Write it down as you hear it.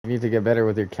You need to get better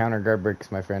with your counter guard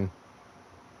breaks, my friend.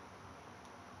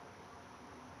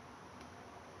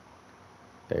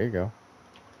 There you go.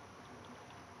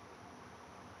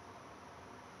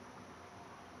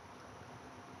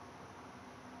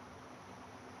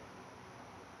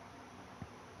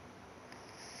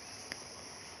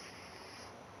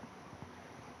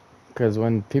 Because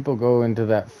when people go into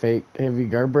that fake heavy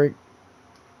guard break,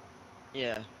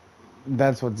 Yeah.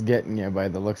 that's what's getting you by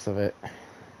the looks of it.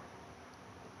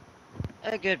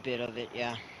 A good bit of it,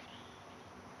 yeah.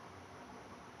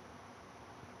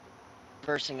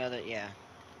 Versing of it, yeah.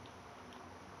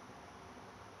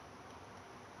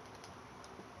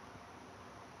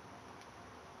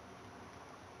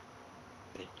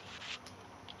 But,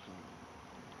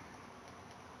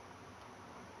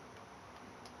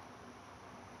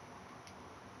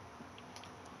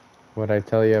 What I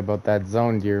tell you about that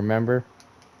zone, do you remember?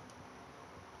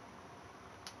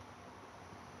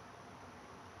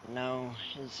 no,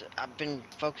 I've been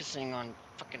focusing on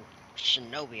fucking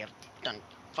Shinobi. I've done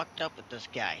fucked up with this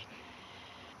guy.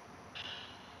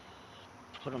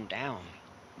 Put him down.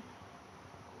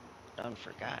 Done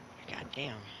forgot.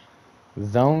 Goddamn.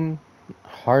 Zone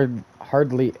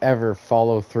hardly ever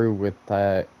follow through with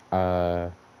that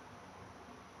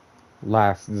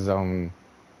last zone.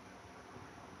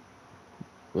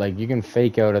 Like you can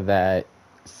fake out of that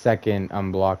second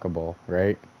unblockable,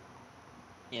 right?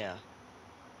 Yeah.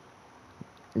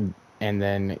 And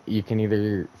then you can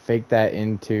either fake that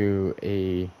into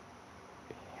a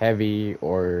heavy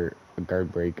or a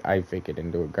guard break. I fake it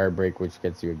into a guard break, which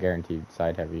gets you a guaranteed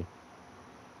side heavy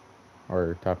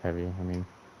or top heavy. I mean,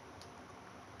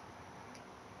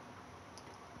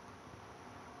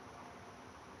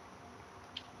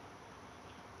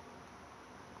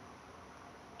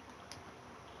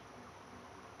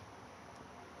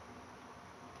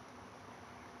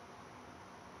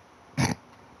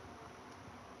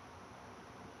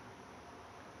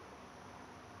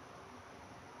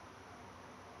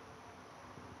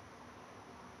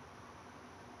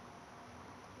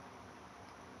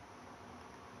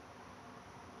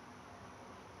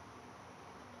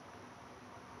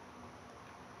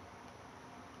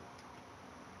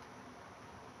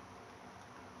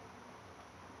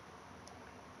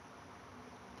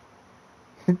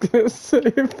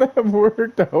 if that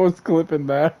worked, I was clipping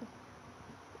that.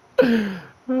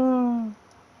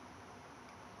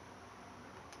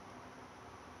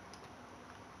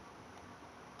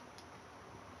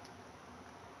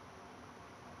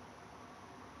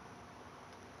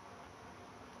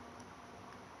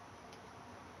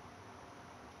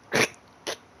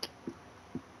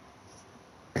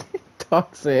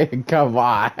 Toxic, come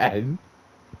on.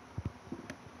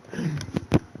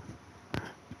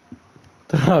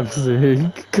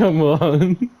 Toxic, come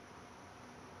on.